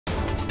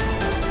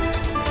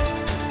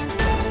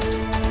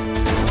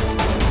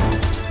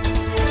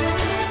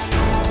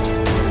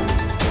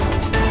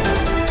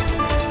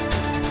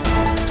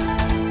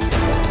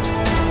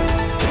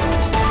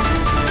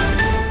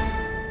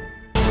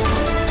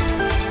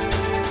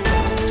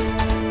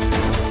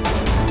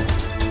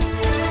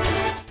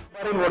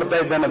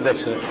ಇದ್ದಾನೆ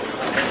ಅಧ್ಯಕ್ಷರೇ.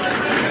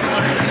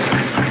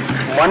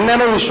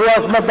 ಮೊನ್ನೆನೂ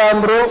ವಿಶ್ವಾಸಮತ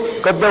ಅಂದ್ರು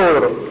ಕದ್ದೆ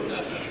ಹೋದ್ರು.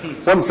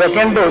 ಒಂದ್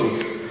ಸೆಕೆಂಡು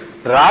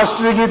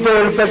ರಾಷ್ಟ್ರಗೀತೆ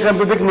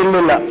ಹೇಳ್ತಕ್ಕಂಥದಕ್ಕೆ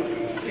ನಿಲ್ಲಿಲ್ಲ.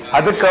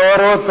 ಅದಕ್ಕೆ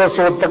ಅವರು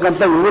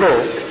ಓದ್ತಕ್ಕಂಥ ಇವರು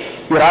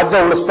ಈ ರಾಜ್ಯ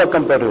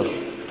ಉಳಿಸ್ತಕ್ಕಂಥವ್ರು ಇವರು.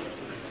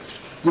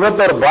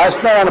 ಇವತ್ತು ಅವ್ರ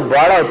ಭಾಷಣ ನಾನು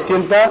ಬಹಳ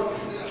ಅತ್ಯಂತ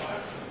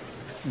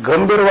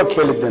ಗಂಭೀರವಾಗಿ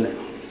ಕೇಳಿದ್ದೇನೆ.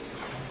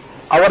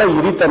 ಅವರ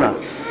ಹಿರಿತನ,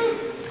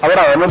 ಅವರ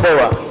ಅನುಭವ,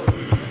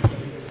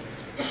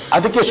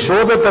 ಅದಕ್ಕೆ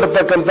ಶೋಭೆ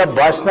ತರತಕ್ಕಂಥ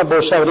ಭಾಷಣ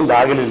ಬಹುಶಃ ಅವರಿಂದ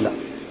ಆಗಲಿಲ್ಲ.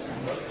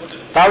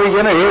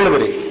 ತಾವೀಗೇನೋ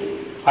ಹೇಳಿದ್ರಿ,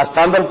 ಆ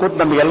ಸ್ಥಾನದಲ್ಲಿ ಕೂತು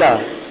ನಮಗೆಲ್ಲ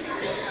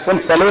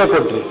ಒಂದು ಸಲಹೆ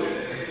ಕೊಟ್ರಿ.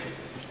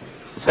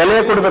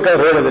 ಸಲಹೆ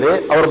ಕೊಡ್ಬೇಕಾದ್ರೆ ಹೇಳಿದ್ರಿ,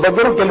 ಅವ್ರ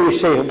ಬಗ್ಗೆ ಕೆಲವು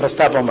ವಿಷಯ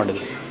ಪ್ರಸ್ತಾಪ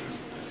ಮಾಡಿದ್ರಿ.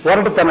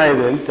 ಒರಟುತನ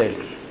ಇದೆ ಅಂತ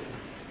ಹೇಳಿ.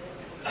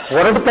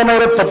 ಒರಟುತನ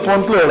ಇರೋದು ತಪ್ಪು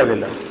ಅಂತಲೂ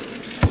ಹೇಳೋದಿಲ್ಲ.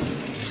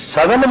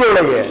 ಸದನದ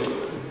ಒಳಗೆ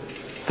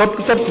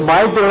ತಪ್ಪು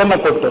ಮಾಹಿತಿಗಳನ್ನು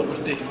ಕೊಟ್ಟು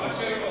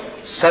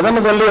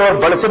ಸದನದಲ್ಲಿ ಅವರು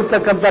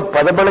ಬಳಸಿರ್ತಕ್ಕಂಥ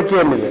ಪದ ಬಳಕೆ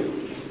ಏನಿದೆ,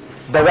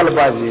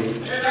 ದಗಲ್ಬಾಜಿ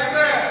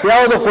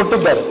ಯಾವುದೋ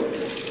ಕೊಟ್ಟಿದ್ದಾರೆ.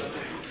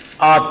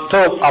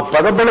 ಆ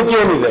ಪದ ಬಳಕೆ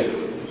ಏನಿದೆ,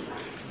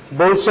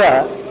 ಬಹುಶಃ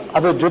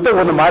ಅದ್ರ ಜೊತೆ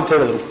ಒಂದು ಮಾತು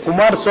ಹೇಳಿದ್ರು,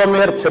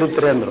 ಕುಮಾರಸ್ವಾಮಿಯವರ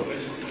ಚರಿತ್ರೆ ಅಂದ್ರು.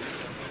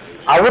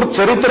 ಅವ್ರ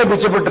ಚರಿತ್ರೆ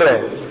ಬಿಚ್ಚಿಬಿಟ್ರೆ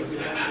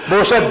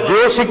ಬಹುಶಃ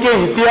ದೇಶಕ್ಕೆ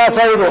ಇತಿಹಾಸ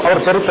ಇದು ಅವ್ರ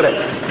ಚರಿತ್ರೆ.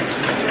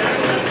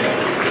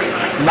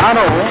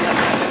 ನಾನು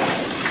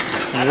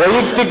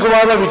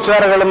ವೈಯಕ್ತಿಕವಾದ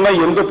ವಿಚಾರಗಳನ್ನ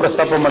ಎಂದೂ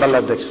ಪ್ರಸ್ತಾಪ ಮಾಡಲ್ಲ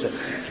ಅಧ್ಯಕ್ಷರೇ.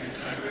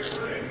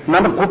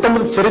 ನನ್ನ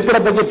ಕುಟುಂಬದ ಚರಿತ್ರೆ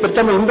ಬಗ್ಗೆ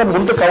ಚರ್ಚೆ ಹಿಂದೆ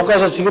ಮುಂದಕ್ಕೆ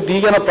ಅವಕಾಶ ಸಿಗುತ್ತೆ.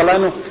 ಈಗೇನೋ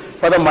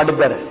ಪದ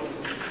ಮಾಡಿದ್ದಾರೆ,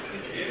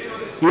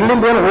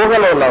 ಇಲ್ಲಿಂದ ಏನು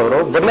ಹೋಗಲ್ಲವಲ್ಲ, ಅವರು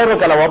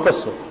ಬದಲೇಬೇಕಲ್ಲ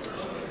ವಾಪಸ್ಸು.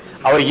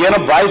 ಅವ್ರಿಗೇನೋ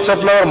ಬಾಯಿ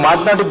ಚಪ್ಪಲ ಅವ್ರು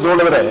ಮಾತನಾಡಿದ್ದು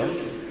ನೋಡಿದ್ರೆ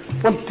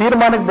ಒಂದು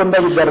ತೀರ್ಮಾನಕ್ಕೆ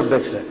ಬಂದಾಗಿದ್ದಾರೆ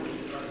ಅಧ್ಯಕ್ಷರೇ.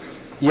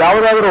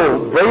 ಯಾವುದಾದ್ರೂ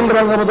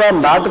ಬಯಲುರಂಗದ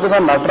ನಾಟಕದ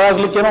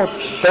ನಟರಾಗ್ಲಿಕ್ಕೇನೋ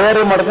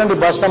ತಯಾರಿ ಮಾಡ್ಕೊಂಡು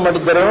ಭಾಷಣ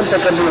ಮಾಡಿದ್ದಾರೆ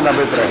ಅಂತಕ್ಕಂಥ ನನ್ನ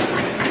ಅಭಿಪ್ರಾಯ.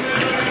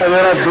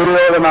 ಅದೇನೋ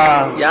ದುರ್ಯೋಧನ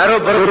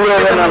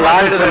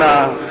ಲಾಂಛನ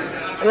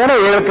ಏನೋ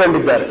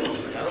ಹೇಳ್ಕೊಂಡಿದ್ದಾರೆ.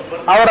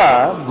 ಅವರ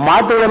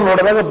ಮಾತುಗಳನ್ನು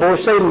ನೋಡಿದಾಗ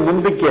ಬಹುಶಃ ಇನ್ನು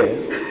ಮುಂದಕ್ಕೆ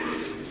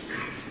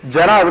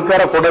ಜನ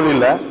ಅಧಿಕಾರ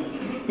ಕೊಡೋದಿಲ್ಲ.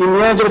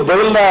 ಇನ್ನೇನಾದ್ರೂ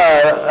ಬಯಲಿನ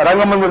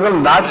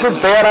ರಂಗಮಂದಿರದಲ್ಲಿ ನಾಟಕಕ್ಕೆ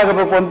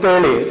ತಯಾರಾಗಬೇಕು ಅಂತ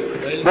ಹೇಳಿ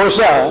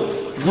ಬಹುಶಃ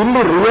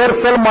ಇಲ್ಲಿ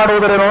ರಿಹರ್ಸಲ್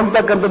ಮಾಡುವುದರೇನೋ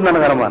ಅಂತಕ್ಕಂಥದ್ದು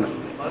ನನಗೆ ಅನುಮಾನ.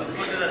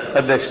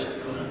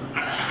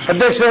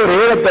 ಅಧ್ಯಕ್ಷ ಅವರು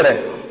ಹೇಳುತ್ತಾರೆ,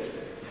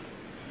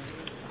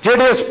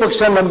 ಜೆಡಿಎಸ್ ಪಕ್ಷ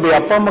ನಂಬಿ,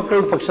 ಅಪ್ಪ ಮಕ್ಕಳ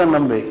ಪಕ್ಷ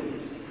ನಂಬಿ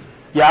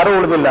ಯಾರೂ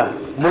ಉಳಿದಿಲ್ಲ,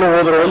 ಮುಳು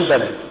ಹೋದ್ರು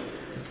ಅಂತಾರೆ.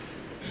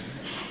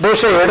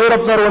 ಬಹುಶಃ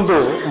ಯಡಿಯೂರಪ್ಪನವರು ಒಂದು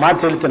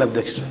ಮಾತು ಹೇಳ್ತೇನೆ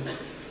ಅಧ್ಯಕ್ಷರು,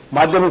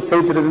 ಮಾಧ್ಯಮ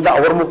ಸ್ನೇಹಿತರಿಂದ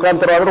ಅವರ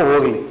ಮುಖಾಂತರವಾದರೂ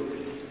ಹೋಗಲಿ.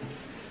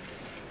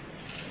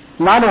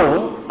 ನಾನು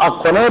ಆ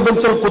ಕೊನೆಯ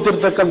ಬೆಂಚಲ್ಲಿ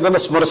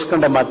ಕೂತಿರ್ತಕ್ಕಂಥದ್ದನ್ನು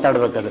ಸ್ಮರಿಸ್ಕೊಂಡೆ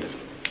ಮಾತನಾಡಬೇಕಾದ್ರೆ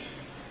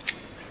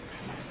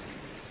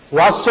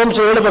ವಾಸ್ತವಾಂಶ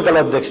ಹೇಳಬೇಕಲ್ಲ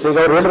ಅಧ್ಯಕ್ಷ. ಈಗ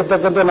ಅವ್ರು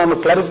ಹೇಳಿರ್ತಕ್ಕಂಥ ನಾನು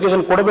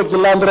ಕ್ಲಾರಿಫಿಕೇಶನ್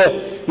ಕೊಡಬೇಕಿಲ್ಲ ಅಂದ್ರೆ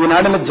ಈ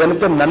ನಾಡಿನ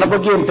ಜನತೆ ನನ್ನ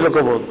ಬಗ್ಗೆ ಏನು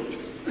ತಿಳ್ಕೋಬಹುದು.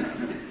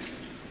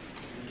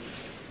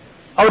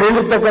 ಅವ್ರು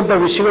ಹೇಳಿರ್ತಕ್ಕಂಥ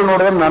ವಿಷಯಗಳು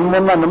ನೋಡಿದ್ರೆ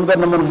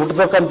ನಮ್ಮನ್ನು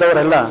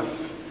ಮುಟ್ಟತಕ್ಕಂಥವರೆಲ್ಲ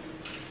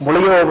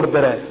ಮುಳುಗಿ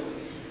ಹೋಗ್ಬಿಡ್ತಾರೆ.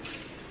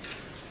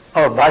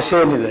 ಅವ್ರ ಭಾಷೆ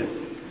ಏನಿದೆ,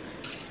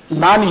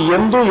 ನಾನು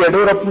ಎಂದೂ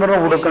ಯಡಿಯೂರಪ್ಪನವ್ರನ್ನ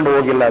ಹುಡುಕೊಂಡು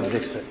ಹೋಗಿಲ್ಲ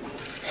ಅಧ್ಯಕ್ಷ.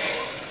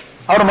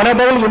 ಅವ್ರ ಮನೆ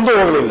ಬಾಗಿಲು ಎಂದೂ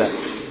ಹೋಗಲಿಲ್ಲ.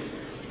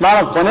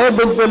 ನಾನು ಕೊನೆಯ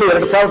ಬೆಂಚಲ್ಲಿ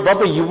 2000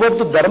 ಪಾಪ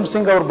ಇವತ್ತು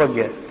ಧರ್ಮಸಿಂಗ್ ಅವ್ರ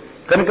ಬಗ್ಗೆ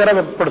ಕನಿಕರ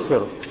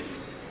ವ್ಯಕ್ತಪಡಿಸೋರು,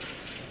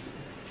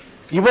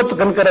 ಇವತ್ತು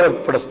ಕನಿಕರ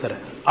ವ್ಯಕ್ತಪಡಿಸ್ತಾರೆ.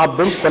 ಆ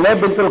ಕೊನೆಯ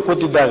ಬೆಂಚಲ್ಲಿ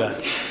ಕೂತಿದ್ದಾಗ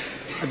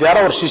ಅದ್ಯಾರೋ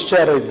ಅವ್ರ ಶಿಷ್ಯ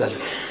ಯಾರೋ ಇದ್ದಾರೆ,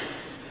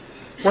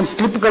 ಒಂದು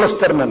ಸ್ಲಿಪ್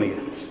ಕಳಿಸ್ತಾರೆ ನನಗೆ.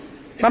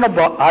 ನಾನೊಬ್ಬ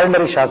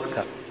ಆರ್ಡಿನರಿ ಶಾಸಕ.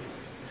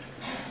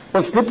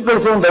 ಒಂದು ಸ್ಲಿಪ್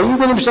ಕಳಿಸಿ ಒಂದು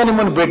 5 ನಿಮಿಷ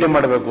ನಿಮ್ಮನ್ನು ಭೇಟಿ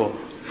ಮಾಡಬೇಕು,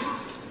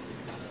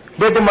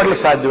 ಭೇಟಿ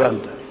ಮಾಡ್ಲಿಕ್ಕೆ ಸಾಧ್ಯ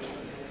ಅಂತ.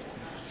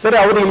 ಸರಿ,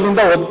 ಅವರು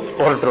ಇಲ್ಲಿಂದ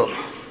ಹೊರಟರು.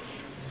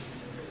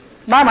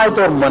 ನಾನಾಯ್ತು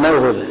ಅವ್ರ ಮನೆಗೆ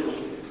ಹೋದೆ.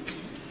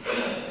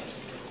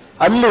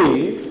 ಅಲ್ಲಿ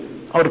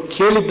ಅವ್ರು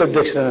ಕೇಳಿದ್ದ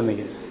ಅಧ್ಯಕ್ಷ,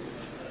 ನನಗೆ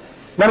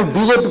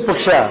ಬಿಜೆಪಿ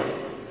ಪಕ್ಷ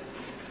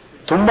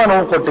ತುಂಬಾ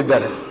ನೋವು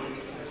ಕೊಟ್ಟಿದ್ದಾರೆ,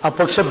 ಆ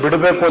ಪಕ್ಷ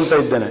ಬಿಡಬೇಕು ಅಂತ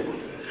ಇದ್ದೇನೆ.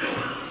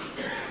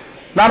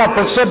 ನಾನು ಆ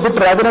ಪಕ್ಷ ಬಿಟ್ಟು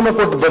ರಾಜೀನಾಮೆ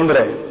ಕೊಟ್ಟು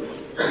ಬಂದ್ರೆ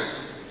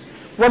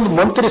ಒಂದು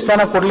ಮಂತ್ರಿ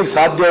ಸ್ಥಾನ ಕೊಡ್ಲಿಕ್ಕೆ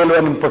ಸಾಧ್ಯ ಇಲ್ವಾ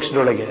ನಿಮ್ಮ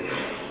ಪಕ್ಷದೊಳಗೆ?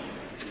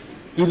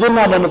 ಇದನ್ನ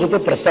ನನ್ನ ಜೊತೆ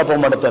ಪ್ರಸ್ತಾಪ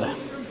ಮಾಡುತ್ತಾರೆ.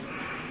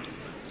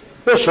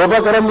 ಶೋಭಾ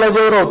ಕರಂದ್ಲಾಜೆ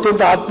ಅವರು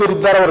ಅತ್ಯಂತ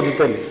ಆತ್ಮೀಯರಿದ್ದಾರೆ ಅವರ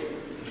ಜೊತೆಯಲ್ಲಿ.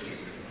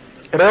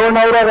 ರೇವಣ್ಣ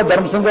ಅವರು ಆಗ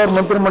ಧರ್ಮಸಿಂಗ್ ಅವ್ರ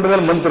ಮಂತ್ರಿ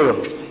ಮಂಡಲದಲ್ಲಿ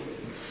ಮಂತ್ರಿಗಳು.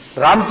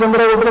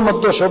 ರಾಮಚಂದ್ರೇಗೌಡರು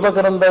ಮತ್ತು ಶೋಭಾ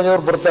ಕರಂದ್ಲಾಜೆ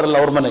ಅವರು ಬರ್ತಾರಲ್ಲ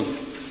ಅವ್ರ ಮನೆಗೆ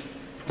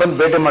ಬಂದು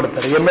ಭೇಟಿ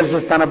ಮಾಡ್ತಾರೆ. MLC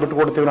ಸ್ಥಾನ ಬಿಟ್ಟು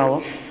ಕೊಡ್ತೀವಿ ನಾವು,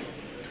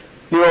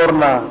 ನೀವು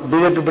ಅವ್ರನ್ನ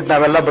ಬಿಜೆಪಿ ಬಿಟ್ಟು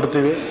ನಾವೆಲ್ಲ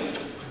ಬರ್ತೀವಿ,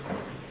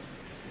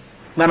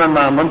 ನನ್ನನ್ನ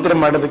ಮಂತ್ರಿ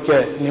ಮಾಡೋದಕ್ಕೆ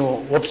ನೀವು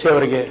ಒಪ್ಪಿಸಿ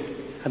ಅವರಿಗೆ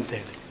ಅಂತ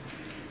ಹೇಳಿ.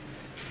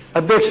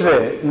 ಅಧ್ಯಕ್ಷರೇ,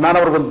 ನಾನು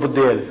ಅವ್ರಿಗೊಂದು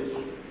ಬುದ್ಧಿ ಹೇಳಿದೆ.